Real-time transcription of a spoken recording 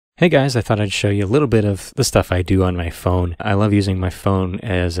Hey guys, I thought I'd show you a little bit of the stuff I do on my phone. I love using my phone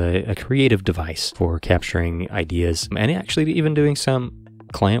as a creative device for capturing ideas and actually even doing some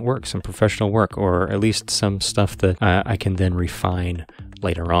client work, some professional work, or at least some stuff that I can then refine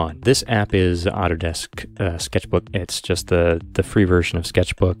later on. This app is Autodesk Sketchbook. It's just the free version of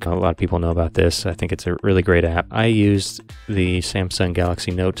Sketchbook. A lot of people know about this. I think it's a really great app. I used the Samsung Galaxy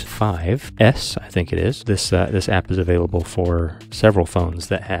Note 5S, I think it is. This app is available for several phones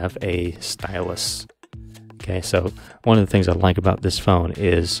that have a stylus. Okay, so one of the things I like about this phone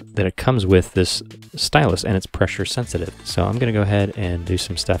is that it comes with this stylus and it's pressure sensitive. So I'm going to go ahead and do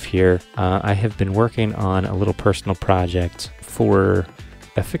some stuff here. I have been working on a little personal project for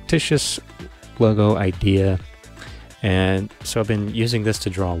a fictitious logo idea, and so I've been using this to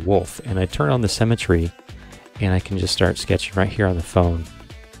draw a wolf, and I turn on the symmetry and I can just start sketching right here on the phone.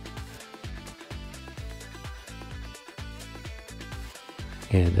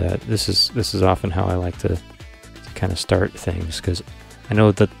 And this is often how I like to kind of start things, because I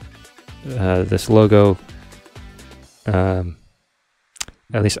know that this logo, at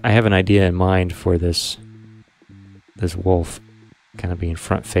least I have an idea in mind for this wolf kind of being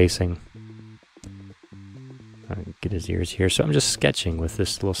front facing. Get his ears here. So I'm just sketching with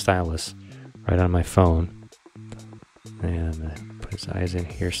this little stylus right on my phone, and put his eyes in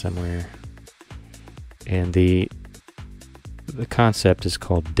here somewhere. And the concept is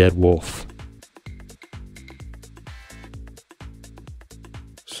called Dead Wolf.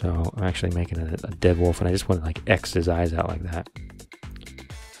 So I'm actually making a dead wolf, and I just want to like X his eyes out like that.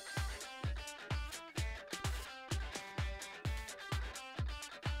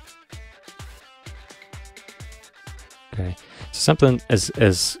 Okay, something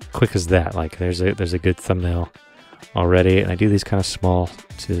as quick as that. Like there's a good thumbnail already, and I do these kind of small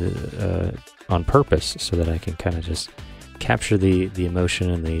on purpose so that I can kind of just capture the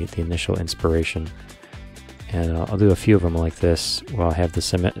emotion and the initial inspiration. And I'll do a few of them like this while I have the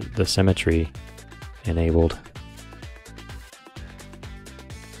symmetry enabled.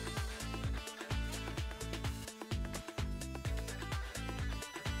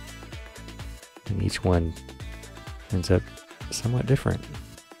 And each one ends up somewhat different.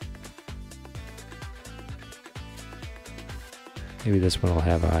 Maybe this one will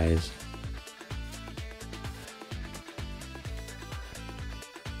have eyes.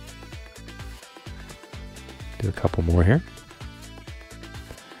 Do a couple more here.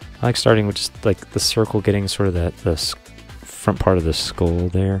 I like starting with just like the circle, getting sort of the front part of the skull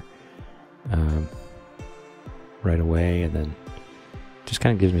there right away, and then just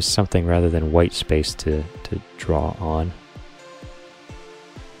kind of gives me something rather than white space to draw on.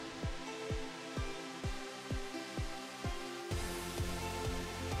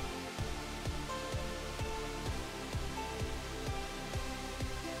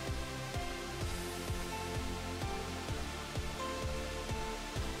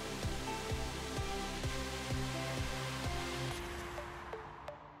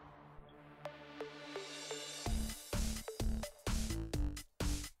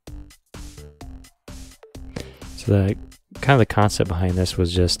 So the kind of the concept behind this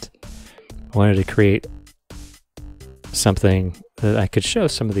was just I wanted to create something that I could show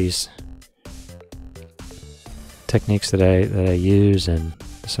some of these techniques that I use, and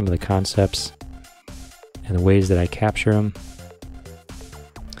some of the concepts and the ways that I capture them.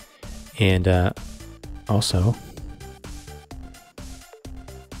 And also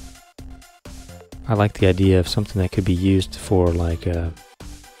I like the idea of something that could be used for like I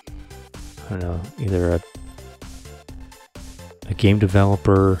don't know, either a game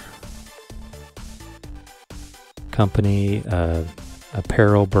developer company,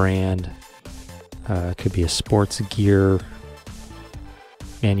 apparel brand, could be a sports gear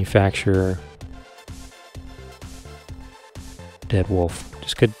manufacturer. Dead Wolf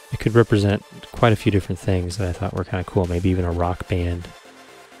it could represent quite a few different things that I thought were kind of cool. Maybe even a rock band.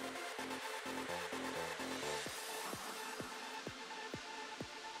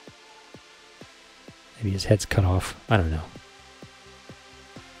 Maybe his head's cut off. I don't know.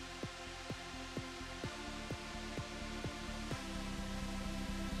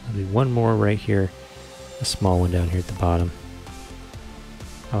 I'll do one more right here, a small one down here at the bottom.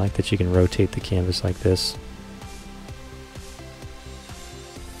 I like that you can rotate the canvas like this.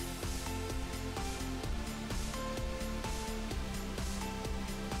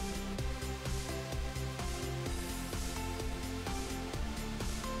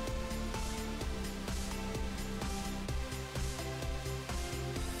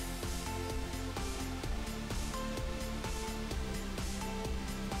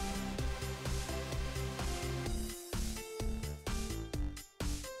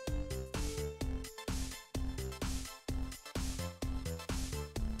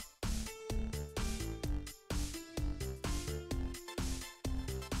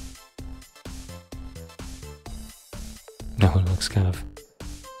 No, it looks kind of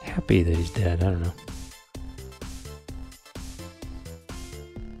happy that he's dead. I don't know.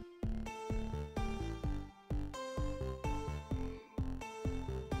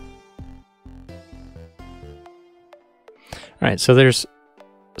 Alright, so there's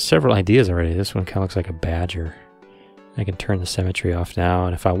several ideas already. This one kind of looks like a badger. I can turn the symmetry off now,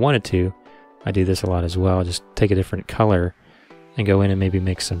 and if I wanted to, I do this a lot as well. Just take a different color and go in and maybe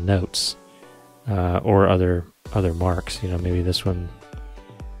make some notes or other marks. You know, maybe this one.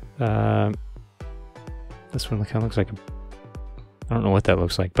 This one kind of looks like I don't know what that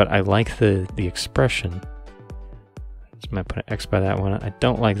looks like, but I like the expression. Just might put an X by that one. I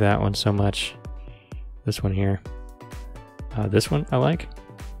don't like that one so much. This one here. This one I like.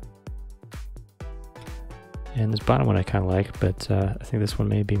 And this bottom one I kind of like, but I think this one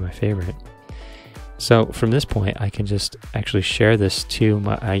may be my favorite. So from this point, I can just actually share this to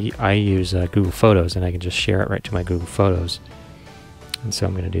my, I use Google Photos, and I can just share it right to my Google Photos. And so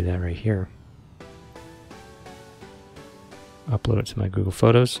I'm going to do that right here. Upload it to my Google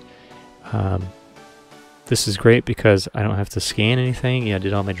Photos. This is great because I don't have to scan anything. Yeah, I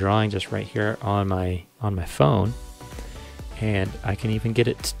did all my drawing just right here on my phone. And I can even get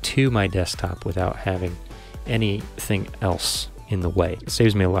it to my desktop without having anything else in the way. It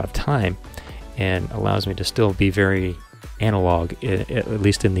saves me a lot of time and allows me to still be very analog, at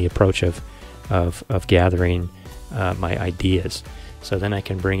least in the approach of gathering my ideas. So then I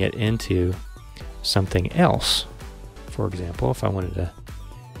can bring it into something else. For example, if I wanted to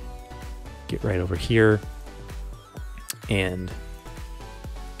get right over here and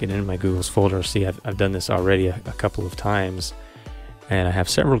get into my Google's folder. See, I've done this already a couple of times, and I have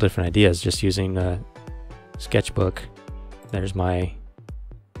several different ideas just using the Sketchbook. There's my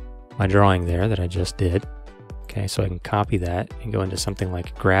drawing there that I just did. Okay, so I can copy that and go into something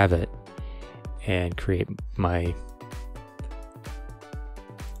like Gravit and create my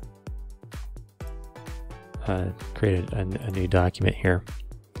create a new document here.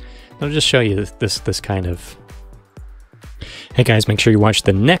 I'll just show you this kind of. Hey guys, make sure you watch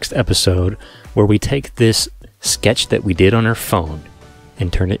the next episode where we take this sketch that we did on our phone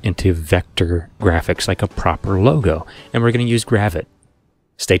and turn it into vector graphics like a proper logo. And we're going to use Gravit.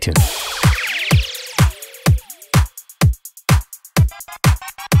 Stay tuned.